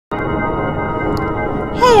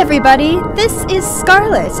everybody, this is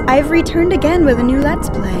Scarlet. I've returned again with a new Let's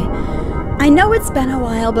Play. I know it's been a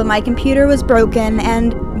while, but my computer was broken,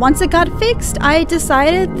 and once it got fixed, I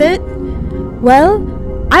decided that, well,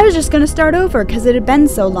 I was just gonna start over because it had been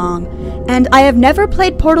so long. And I have never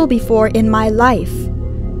played Portal before in my life.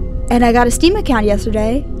 And I got a Steam account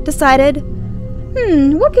yesterday, decided,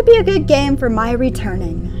 what could be a good game for my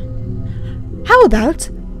returning? How about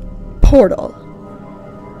Portal?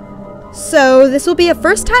 So this will be a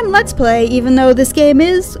first time Let's Play, even though this game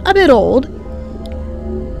is a bit old.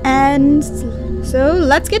 And so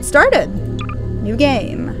let's get started. New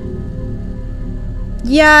game.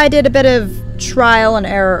 Yeah, I did a bit of trial and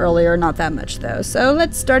error earlier, not that much though. So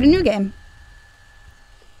let's start a new game.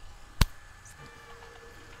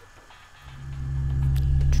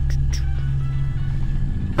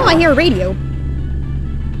 Oh, I hear a radio.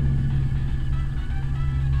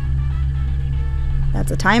 That's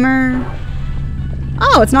a timer.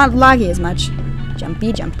 Oh, it's not laggy as much.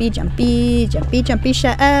 Jumpy, jumpy, jumpy, jumpy, jumpy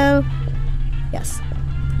shell. Yes.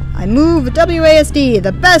 I move WASD,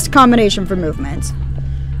 the best combination for movement.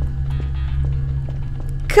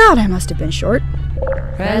 God, I must have been short.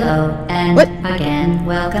 Hello, and again,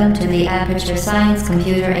 welcome to the Aperture Science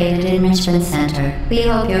Computer-Aided Enrichment Center. We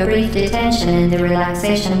hope your brief detention in the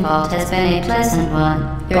relaxation vault has been a pleasant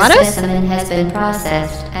one. Your specimen has been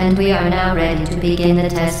processed, and we are now ready to begin the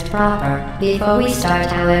test proper. Before we start,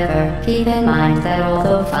 however, keep in mind that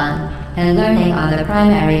although fun and learning are the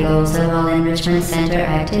primary goals of all Enrichment Center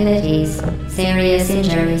activities, serious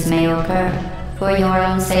injuries may occur. For your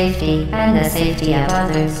own safety and the safety of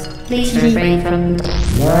others, please refrain from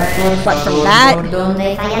that?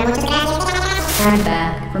 Turn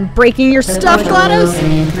back. From breaking your stuff, GLaDOS?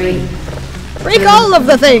 Break all of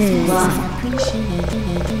the things!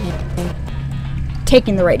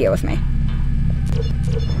 Taking the radio with me.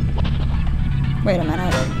 Wait a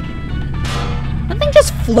minute. That thing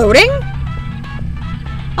just floating?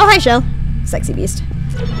 Oh, hi, Shell. Sexy beast.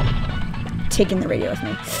 Taking the radio with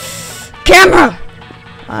me. Camera!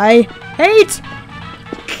 I hate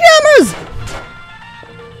cameras!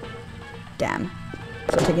 Damn.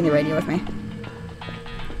 So I'm taking the radio with me.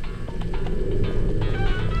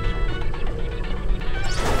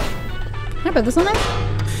 Can I put this on there?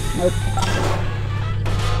 Nope.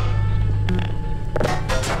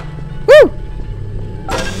 Woo!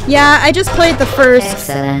 Yeah, I just played the first...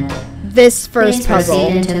 Excellent. This first puzzle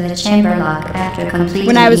into the chamber lock after completing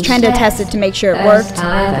when I was trying to test it to make sure it worked.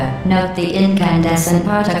 However, note the incandescent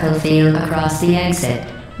particle field across the exit.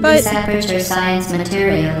 This Aperture Science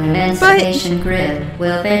material emancipation grid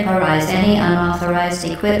will vaporize any unauthorized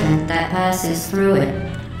equipment that passes through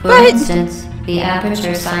it. For instance, the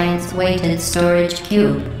Aperture Science weighted storage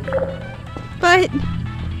cube. But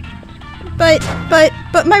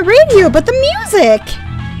my radio, but the music!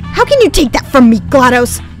 How can you take that from me,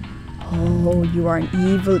 GLaDOS? Oh, you are an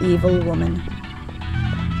evil, evil woman.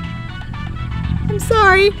 I'm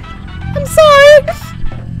sorry. I'm sorry.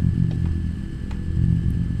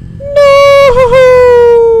 No.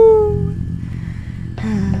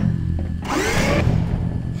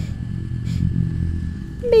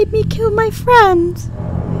 Made me kill my friends.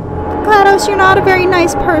 GLaDOS, you're not a very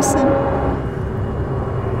nice person.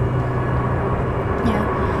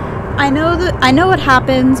 I know what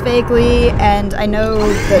happens vaguely, and I know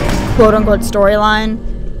the quote-unquote storyline.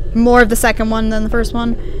 More of the second one than the first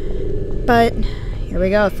one. But here we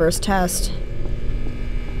go, first test.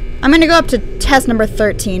 I'm gonna go up to test number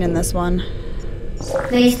 13 in this one.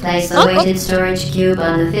 Please place the weighted storage cube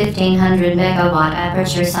on the 1500 megawatt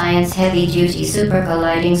Aperture Science heavy-duty super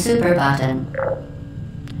colliding super button.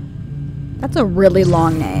 That's a really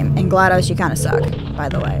long name, and GLaDOS, you kind of suck, by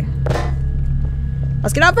the way.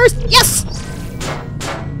 Let's get out first! Yes!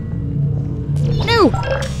 No!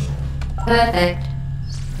 Perfect.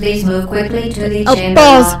 Please move quickly to the chamber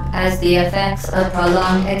lock, as the effects of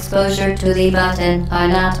prolonged exposure to the button are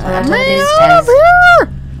not part of this test.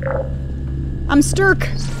 I'm stuck.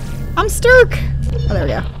 I'm stuck. Oh, there we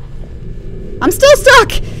go. I'm still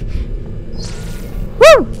stuck!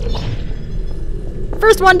 Woo!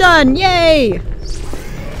 First one done! Yay!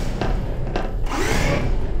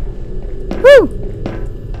 Woo!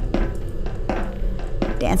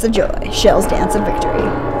 Dance of joy. Shell's dance of victory.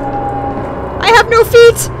 I have no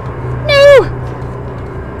feet! No!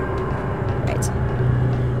 Right.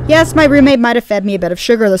 Yes, my roommate might have fed me a bit of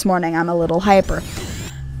sugar this morning. I'm a little hyper.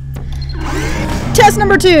 Test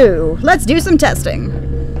number 2. Let's do some testing.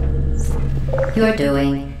 You're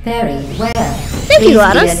doing very well. Thank you,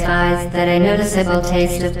 Please be GLaDOS. advised that a noticeable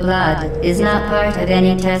taste of blood is not part of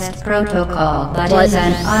any test protocol, but What? is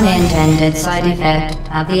an unintended side effect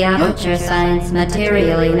of the aperture science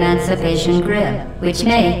material emancipation grip, which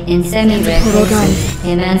may, in semi-rare cases,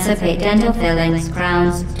 emancipate dental fillings,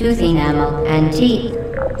 crowns, tooth enamel, and teeth.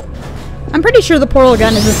 I'm pretty sure the portal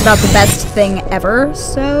gun is just about the best thing ever,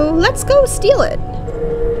 so let's go steal it.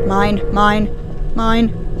 Mine, mine,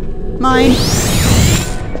 mine, mine.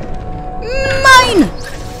 Mine!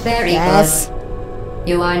 Very Yes. good.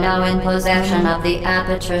 You are now in possession of the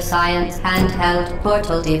Aperture Science handheld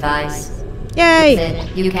portal device. Yay! With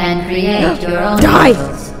it, you can create your own Die!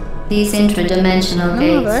 portals. These intradimensional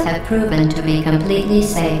gates there. have proven to be completely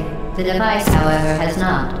safe. The device, however, has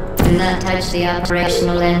not. Do not touch the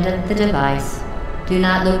operational end of the device. Do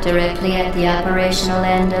not look directly at the operational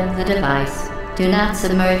end of the device. Do not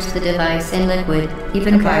submerge the device in liquid,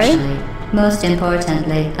 even partially. Most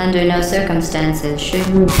importantly, under no circumstances should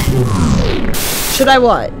you... Should I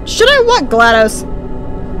what? Should I what, GLaDOS?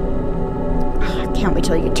 I can't wait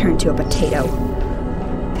till you turn to a potato.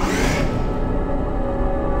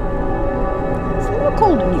 It's a little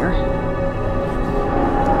cold in here.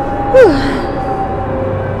 Whew.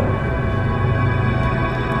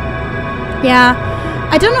 Yeah,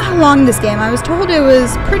 I don't know how long this game. I was told it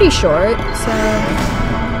was pretty short, so...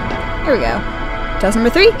 Here we go. Test number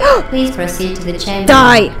 3. Please proceed to the chamber.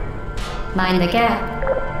 Die! Mind the gap.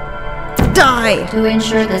 Die! To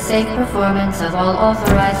ensure the safe performance of all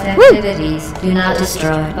authorized activities, do not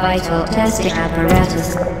destroy vital testing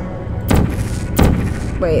apparatus.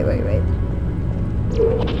 Wait.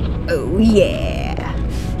 Oh, yeah.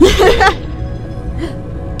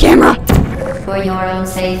 Camera! For your own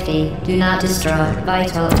safety, do not destroy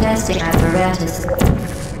vital testing apparatus.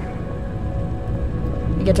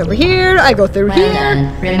 I get over here, I go through Well here.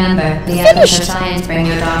 done. Remember, the Aperture Science Bring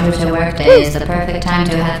Your Daughter to Work Day is the perfect time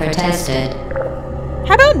to have her tested.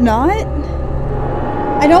 How about not?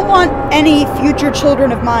 I don't want any future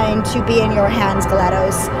children of mine to be in your hands,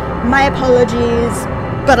 GLaDOS. My apologies,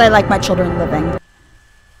 but I like my children living.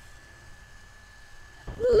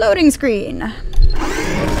 Loading screen.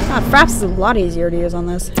 God, FRAPS is a lot easier to use on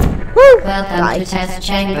this. Woo! Welcome Die. to Test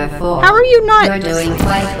Chamber 4. How are you not? You're doing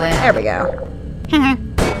quite well. There we go.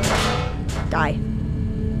 Die.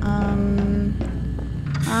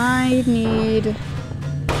 I need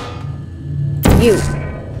you.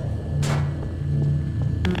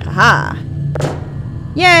 Aha.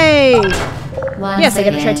 Yay! Once Yes, I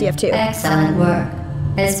get to try again, TF2. Excellent work.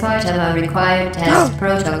 As part of a required test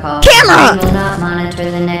protocol, Camera! we will not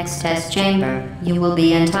monitor the next test chamber. You will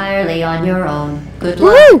be entirely on your own. Good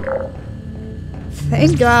luck. Woo!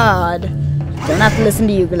 Thank God. Don't have to listen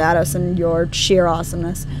to you, GLaDOS, and your sheer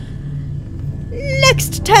awesomeness.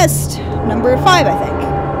 Next test! Number 5, I think.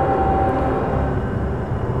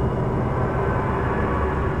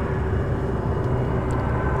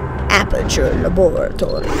 Aperture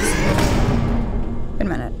Laboratories. Wait a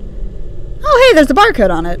minute. Oh, hey, there's a barcode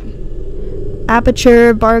on it.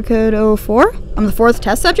 Aperture barcode 04? I'm the 4th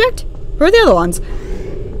test subject? Who are the other ones?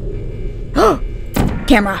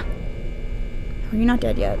 Camera. Are you not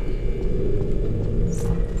dead yet?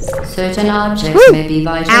 Certain objects Woo! may be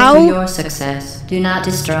vital Ow. to your success. Do not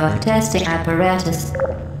destroy testing apparatus.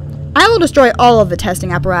 I will destroy all of the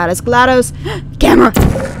testing apparatus. GLaDOS. Camera.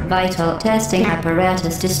 Vital testing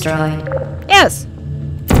apparatus destroyed. Yes.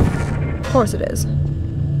 Of course it is.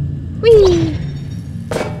 Whee!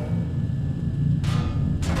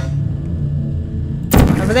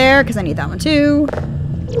 Over there, because I need that one too.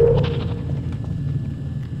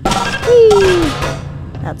 Whee!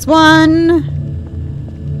 That's 1.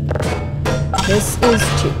 This is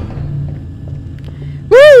 2.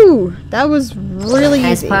 Woo! That was really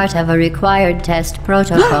As easy. part of a required test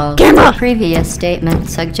protocol, Camera! the previous statement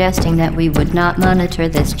suggesting that we would not monitor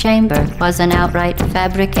this chamber was an outright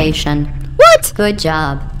fabrication. What? Good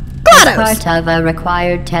job. GLaDOS! As part of a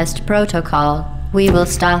required test protocol, we will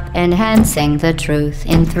stop enhancing the truth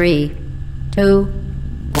in 3, 2...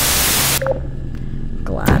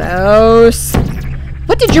 GLaDOS.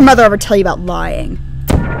 What did your mother ever tell you about lying?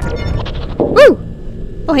 Woo!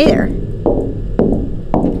 Oh, hey there.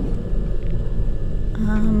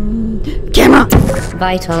 Camera!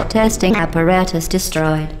 Vital testing apparatus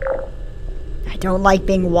destroyed. I don't like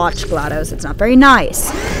being watched, GLaDOS. It's not very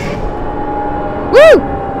nice. Woo!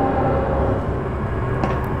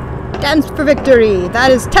 Dance for victory.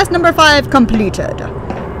 That is test number 5 completed.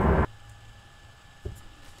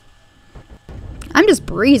 I'm just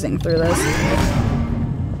breezing through this.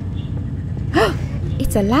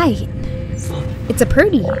 It's a light. It's a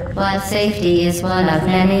purdy. While safety is one of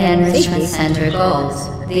many enrichment center goals,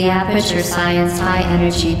 the Aperture Science High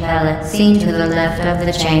Energy pellet seen to the left of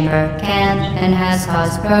the chamber can and has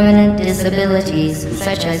caused permanent disabilities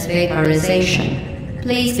such as vaporization.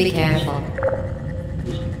 Please be careful.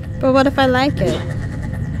 But what if I like it?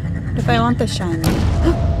 What if I want the shiny?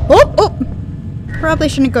 Oh! Oh! Probably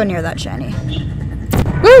shouldn't go near that shiny.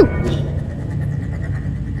 Woo!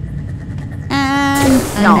 And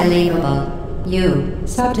no. Unbelievable. You.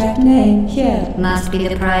 Subject name here. Must be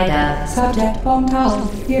the pride of. Subject hometown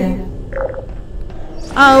here.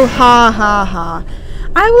 Oh, ha ha ha.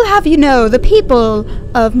 I will have you know, the people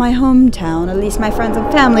of my hometown, at least my friends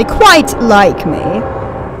and family, quite like me.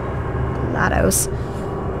 GLaDOS.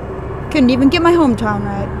 Couldn't even get my hometown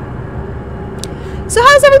right. So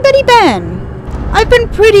how's everybody been? I've been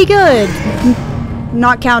pretty good.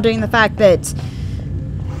 Not counting the fact that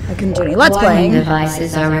I couldn't do any Let's Warning Playing.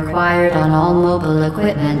 devices are required on all mobile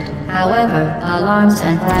equipment. However, alarms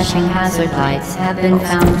and flashing hazard lights have been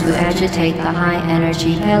found to agitate the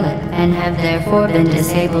high-energy pellet and have therefore been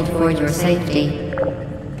disabled for your safety.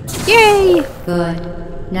 Yay!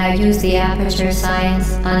 Good. Now use the Aperture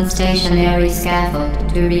Science unstationary scaffold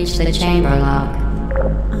to reach the chamber lock.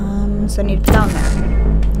 So I need to put down there.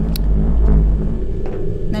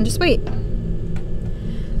 And then just wait.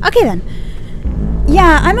 Okay then.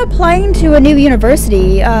 Yeah, I'm applying to a new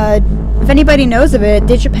university. If anybody knows of it,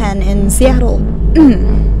 DigiPen in Seattle.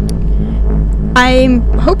 I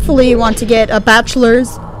hopefully want to get a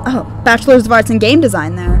bachelor's of arts in game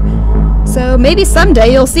design there. So maybe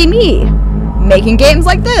someday you'll see me making games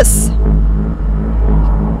like this.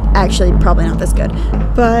 Actually, probably not this good,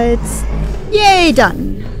 but yay, done.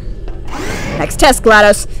 Next test,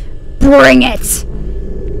 GLaDOS. Bring it!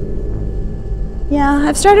 Yeah,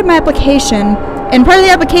 I've started my application, and part of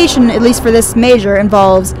the application, at least for this major,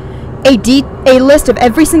 involves a list of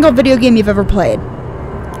every single video game you've ever played.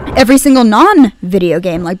 Every single non-video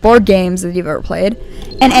game, like board games that you've ever played,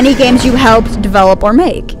 and any games you helped develop or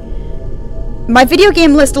make. My video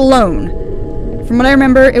game list alone, from what I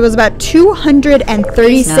remember, it was about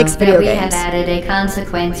 236 video we games. have added a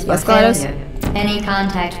consequence for Yes, GLaDOS? failure. Any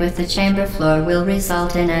contact with the chamber floor will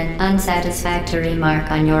result in an unsatisfactory mark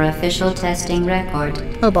on your official testing record,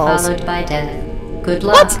 Oh, balls. followed by death. Good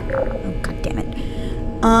luck. What? Oh, god damn it.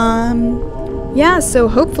 Yeah, so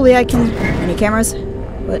hopefully I can... Any cameras?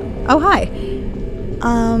 What? Oh, hi.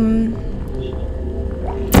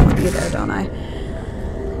 You there, don't I?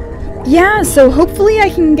 Yeah, so hopefully I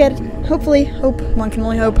can get... Hopefully. Hope. One can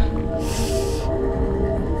only hope. So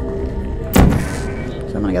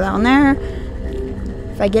I'm gonna get that one there.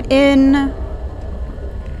 If I get in...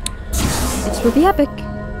 This will be epic.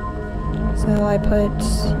 So I put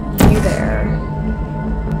you there.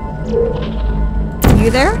 You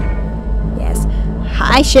there? Yes.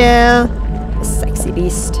 Hi, Shell. Sexy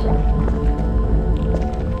beast.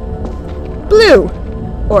 Blue.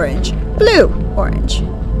 Orange. Blue. Orange.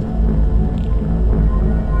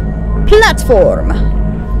 Platform.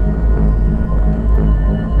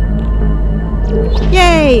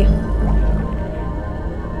 Yay!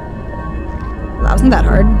 Well, that wasn't that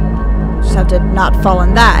hard. Just have to not fall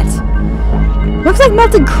in that. Looks like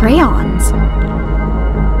melted crayons.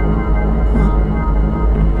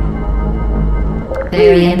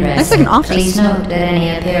 Very interesting. Looks like an office. Please note that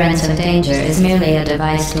any appearance of danger is merely a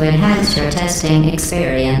device to enhance your testing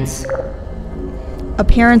experience.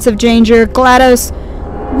 Appearance of danger. GLaDOS,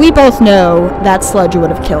 we both know that sludge would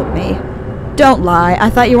have killed me. Don't lie. I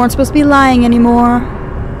thought you weren't supposed to be lying anymore.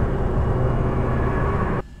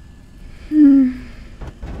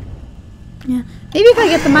 Yeah. Maybe if I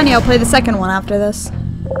get the money, I'll play the second one after this.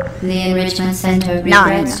 The Enrichment Center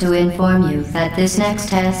regrets to inform you that this next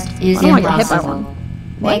test is I don't want to get hit by impossible. one.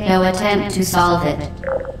 Make no attempt to solve it.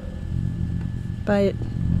 But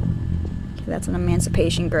that's an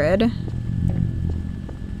emancipation grid.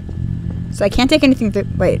 So I can't take anything through.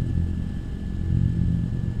 Wait.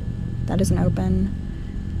 That isn't open.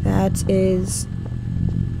 That is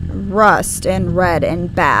rust and red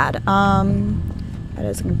and bad. That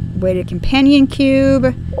is a weighted companion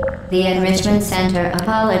cube. The Enrichment Center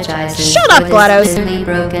apologizes Shut up, for GLaDOS. this clearly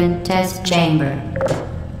broken test chamber.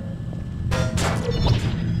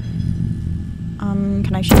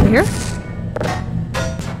 Can I shoot over here?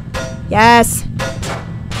 Yes.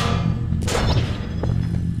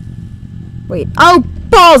 Wait. Oh,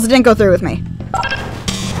 balls! It didn't go through with me.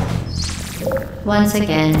 Once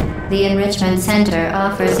again, the Enrichment Center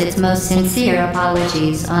offers its most sincere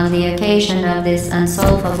apologies on the occasion of this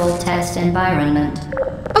unsolvable test environment.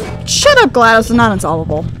 Oh, shut up, GLaDOS. It's not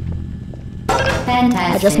unsolvable.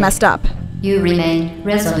 Fantastic. I just messed up. You remained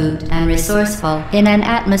resolute and resourceful in an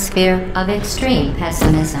atmosphere of extreme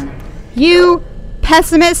pessimism. You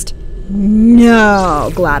pessimist?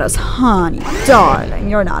 No, Gladys, honey, darling,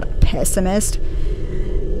 you're not a pessimist.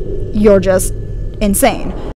 You're just insane.